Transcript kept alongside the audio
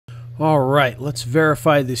Alright, let's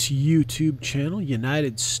verify this YouTube channel.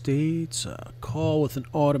 United States, call with an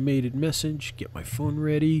automated message. Get my phone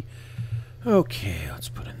ready. Okay, let's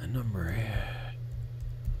put in the number.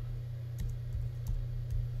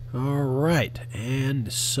 Alright,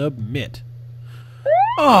 and submit.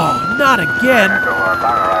 Oh, not again!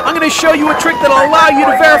 I'm going to show you a trick that'll allow you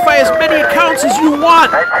to verify as many accounts as you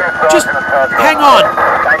want. Just hang on.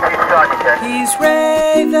 He's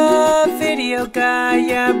Ray the video guy,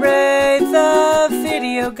 yeah, Ray the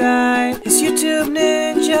video guy. His YouTube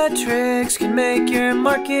ninja tricks can make your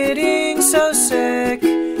marketing so sick.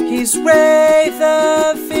 He's Ray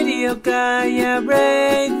the video guy, yeah,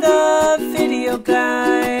 Ray the video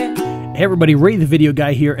guy. Hey everybody, Ray the Video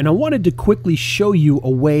Guy here, and I wanted to quickly show you a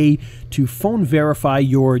way to phone verify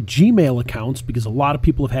your Gmail accounts, because a lot of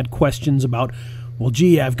people have had questions about, well,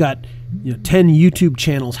 gee, I've got 10 YouTube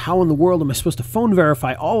channels. How in the world am I supposed to phone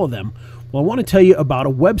verify all of them? Well, I want to tell you about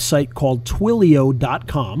a website called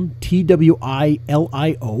Twilio.com,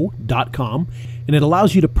 Twilio.com, and it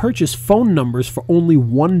allows you to purchase phone numbers for only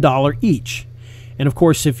 $1 each. And of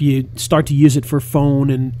course, if you start to use it for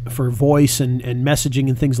phone and for voice and messaging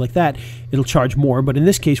and things like that, it'll charge more. But in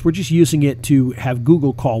this case, we're just using it to have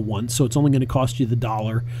Google call once, so it's only going to cost you the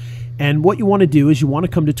 $1. And what you want to do is you want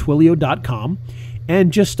to come to Twilio.com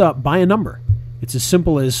and just buy a number. It's as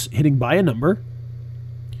simple as hitting buy a number.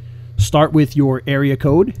 Start with your area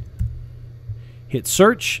code. Hit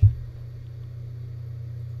search.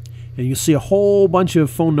 And you'll see a whole bunch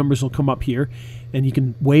of phone numbers will come up here. And you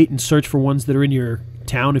can wait and search for ones that are in your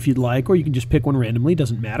town if you'd like, or you can just pick one randomly.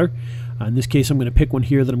 Doesn't matter. In this case, I'm going to pick one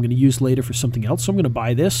here that I'm going to use later for something else. So I'm going to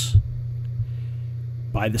buy this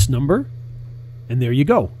number, and there you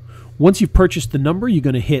go. Once you've purchased the number, you're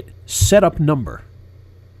going to hit Set Up Number.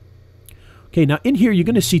 Okay, now in here, you're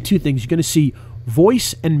going to see two things. You're going to see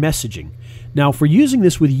voice and messaging. Now, if we're using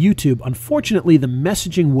this with YouTube, unfortunately, the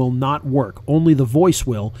messaging will not work. Only the voice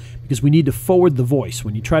will, because we need to forward the voice.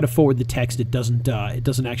 When you try to forward the text, it doesn't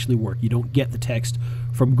actually work. You don't get the text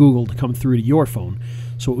from Google to come through to your phone.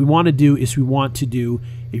 So what we want to do is we want to do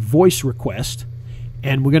a voice request,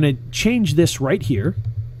 and we're going to change this right here.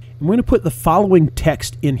 And we're going to put the following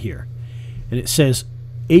text in here. And it says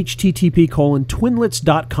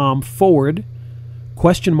http://twinlets.com/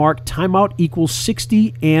 timeout equals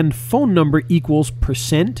 60 and phone number equals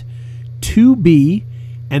 %2B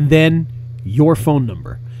and then your phone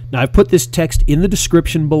number. Now I've put this text in the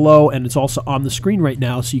description below, and it's also on the screen right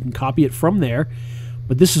now, so you can copy it from there.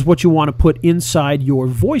 But this is what you want to put inside your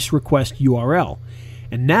voice request URL.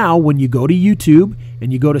 And now when you go to YouTube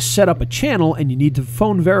and you go to set up a channel and you need to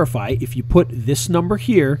phone verify, if you put this number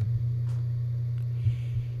here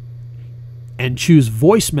and choose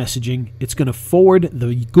voice messaging, it's going to forward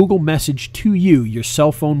the Google message to you. Your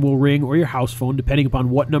cell phone will ring, or your house phone, depending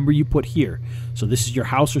upon what number you put here. So this is your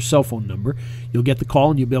house or cell phone number. You'll get the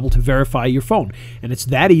call and you'll be able to verify your phone. And it's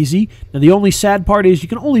that easy. Now the only sad part is you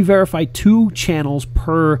can only verify 2 channels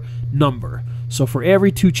per number. So for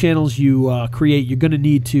every 2 channels you create, you're going to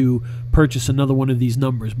need to purchase another one of these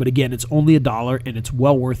numbers. But again, it's only $1 and it's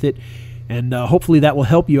well worth it. And hopefully that will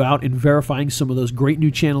help you out in verifying some of those great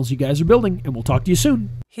new channels you guys are building. And we'll talk to you soon.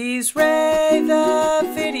 He's Ray the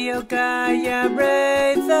video guy, yeah,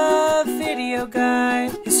 Ray the video guy.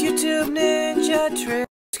 His YouTube ninja tricks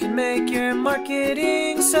can make your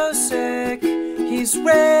marketing so sick. He's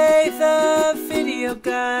Ray the video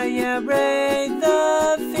guy, yeah, Ray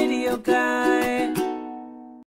the video guy.